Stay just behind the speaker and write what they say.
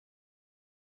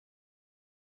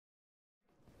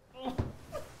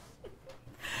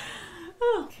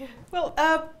Well,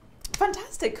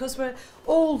 fantastic, because we're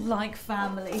all like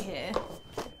family here.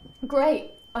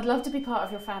 Great. I'd love to be part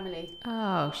of your family.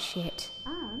 Oh, shit.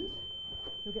 And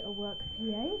you'll get a work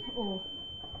PA, or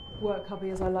work hubby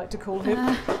as I like to call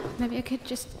him. Maybe I could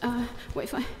just, wait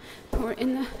if I pour it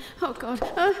in there. Oh, God.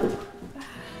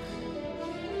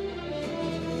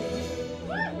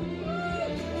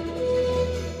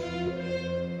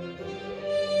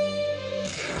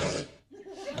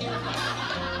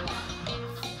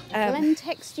 Glenn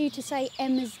texted you to say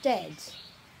Emma's dead.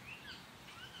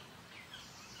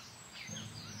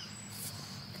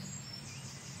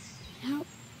 How?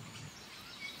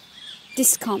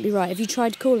 This can't be right. Have you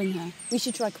tried calling her? We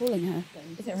should try calling her.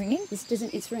 Is it ringing? This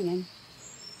doesn't. It's ringing.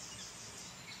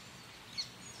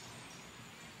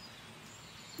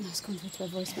 No, it's gone through to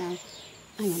her voicemail.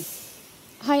 Hang on.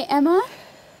 Hi, Emma.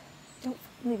 Don't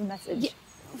leave a message. Yeah.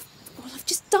 Well, I've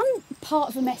just done part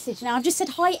of a message now. I've just said,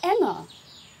 hi, Emma.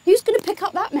 Who's going to pick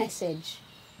up that message?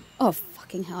 Oh,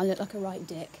 fucking hell, I look like a right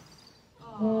dick.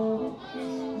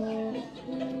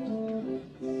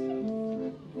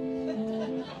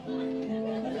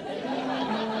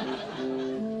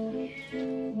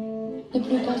 Ne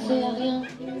plus penser à rien,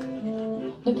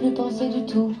 ne plus penser du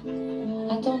tout,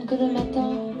 attendre que le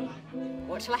matin.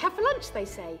 What shall I have for lunch, they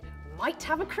say? Might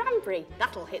have a cranberry.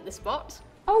 That'll hit the spot.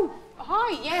 Oh,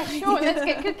 hi, yeah, sure, let's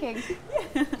get cooking.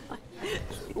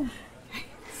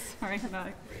 Sorry, no.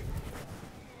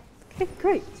 Okay,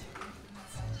 great.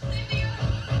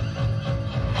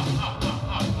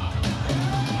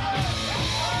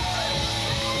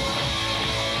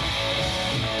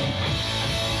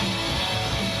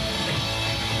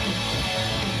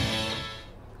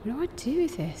 What do I do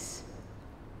with this?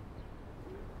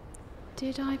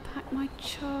 Did I pack my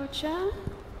charger?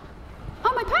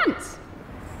 Oh, my pants!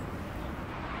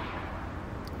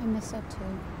 I miss her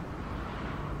too.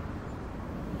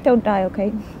 Don't die,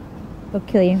 okay? They'll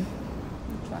kill you.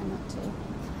 I'll try not to.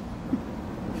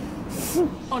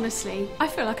 Honestly, I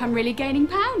feel like I'm really gaining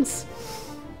pounds.